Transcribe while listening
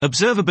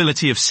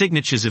Observability of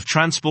signatures of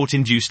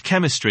transport-induced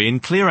chemistry in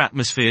clear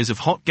atmospheres of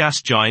hot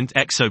gas giant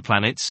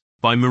exoplanets,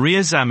 by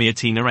Maria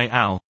Zamiatina et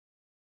al.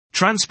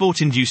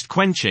 Transport-induced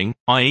quenching,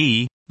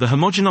 i.e., the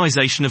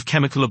homogenization of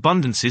chemical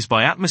abundances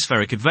by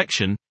atmospheric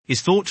advection,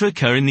 is thought to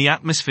occur in the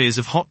atmospheres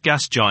of hot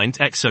gas giant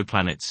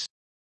exoplanets.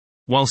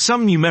 While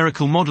some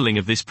numerical modeling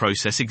of this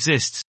process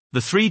exists, the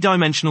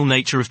three-dimensional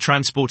nature of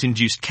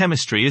transport-induced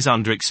chemistry is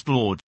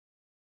underexplored.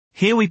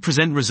 Here we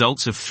present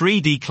results of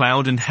 3D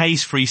cloud and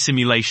haze-free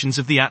simulations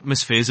of the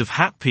atmospheres of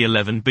HAT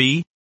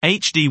P11b,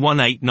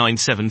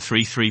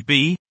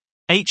 HD189733b,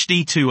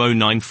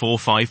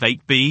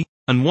 HD209458b,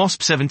 and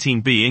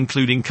WASP17b,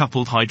 including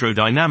coupled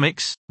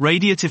hydrodynamics,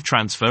 radiative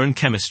transfer and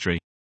chemistry.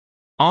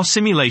 Our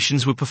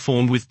simulations were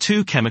performed with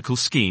two chemical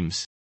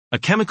schemes. A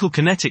chemical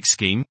kinetic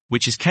scheme,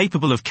 which is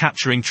capable of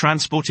capturing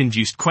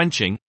transport-induced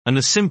quenching, and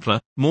a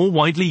simpler, more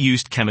widely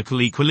used chemical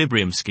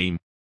equilibrium scheme.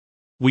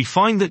 We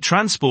find that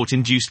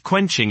transport-induced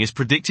quenching is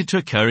predicted to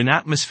occur in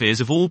atmospheres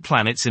of all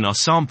planets in our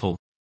sample.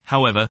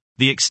 However,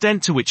 the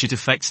extent to which it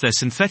affects their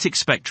synthetic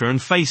spectra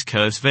and phase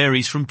curves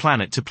varies from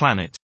planet to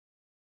planet.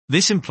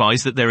 This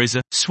implies that there is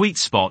a sweet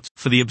spot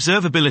for the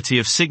observability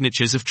of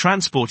signatures of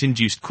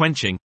transport-induced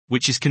quenching,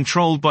 which is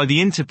controlled by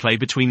the interplay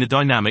between the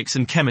dynamics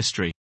and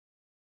chemistry.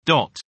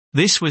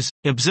 This was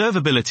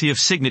Observability of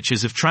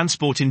Signatures of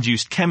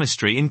Transport-Induced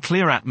Chemistry in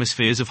Clear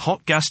Atmospheres of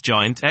Hot Gas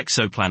Giant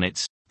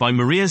Exoplanets, by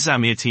Maria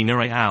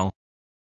Zamiatina et al.